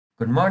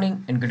Good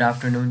morning and good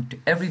afternoon to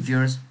every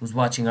viewers who's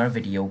watching our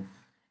video,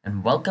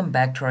 and welcome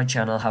back to our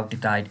channel How to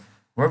Guide,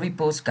 where we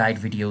post guide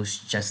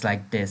videos just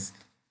like this.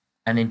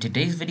 And in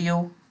today's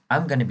video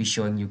I'm gonna be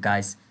showing you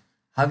guys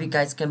how you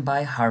guys can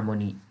buy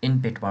Harmony in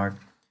Bitmart.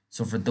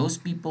 So for those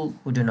people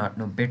who do not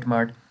know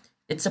Bitmart,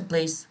 it's a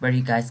place where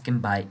you guys can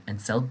buy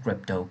and sell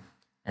crypto.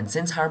 And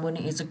since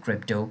Harmony is a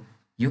crypto,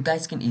 you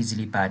guys can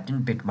easily buy it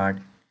in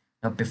Bitmart.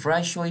 Now before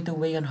I show you the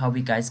way on how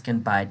you guys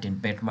can buy it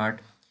in Bitmart,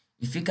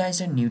 if you guys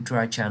are new to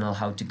our channel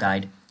How to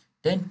Guide,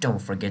 then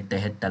don't forget to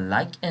hit the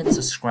like and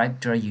subscribe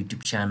to our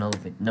YouTube channel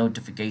with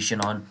notification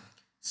on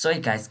so you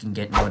guys can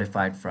get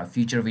notified for a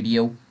future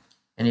video.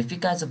 And if you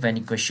guys have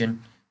any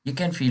question, you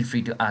can feel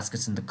free to ask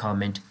us in the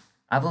comment.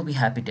 I will be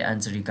happy to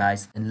answer you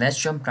guys. And let's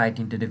jump right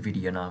into the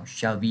video now,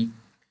 shall we?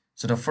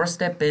 So the first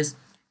step is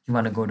you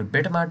want to go to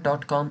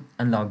bitmart.com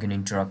and log in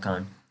into your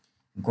account.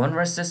 Go on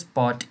versus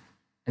spot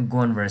and go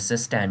on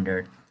versus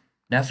standard.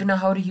 Now if you know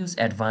how to use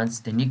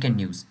advanced, then you can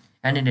use.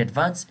 And in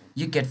advance,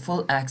 you get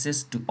full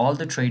access to all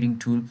the trading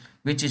tool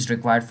which is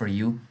required for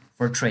you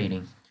for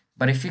trading.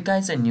 But if you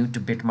guys are new to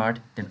Bitmart,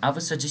 then I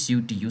would suggest you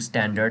to use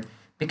standard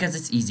because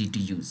it's easy to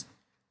use.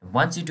 And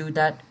once you do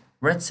that,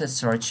 where it says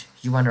search,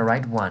 you want to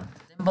write 1.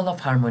 The symbol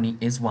of Harmony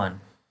is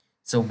 1.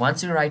 So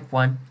once you write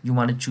 1, you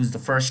want to choose the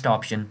first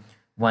option,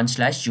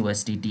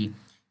 1/USDT,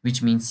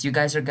 which means you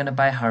guys are going to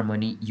buy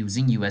Harmony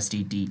using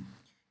USDT.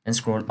 And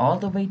scroll all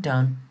the way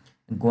down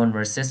and go on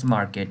versus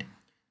market.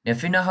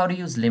 If you know how to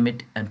use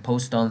limit and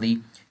post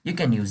only, you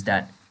can use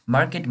that.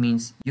 Market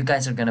means you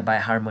guys are gonna buy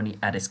Harmony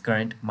at its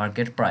current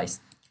market price.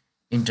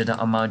 Enter the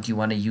amount you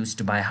want to use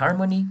to buy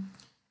Harmony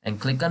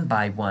and click on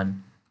buy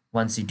one.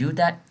 Once you do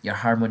that, your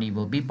Harmony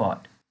will be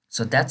bought.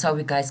 So that's how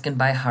you guys can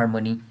buy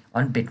Harmony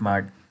on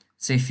Bitmart.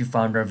 So if you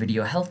found our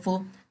video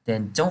helpful,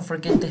 then don't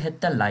forget to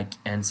hit the like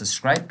and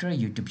subscribe to our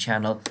YouTube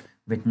channel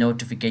with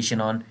notification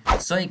on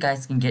so you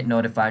guys can get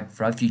notified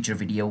for a future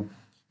video.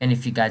 And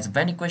if you guys have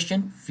any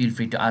question, feel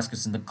free to ask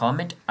us in the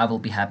comment. I will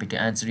be happy to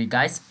answer you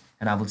guys.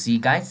 And I will see you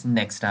guys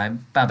next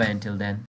time. Bye bye until then.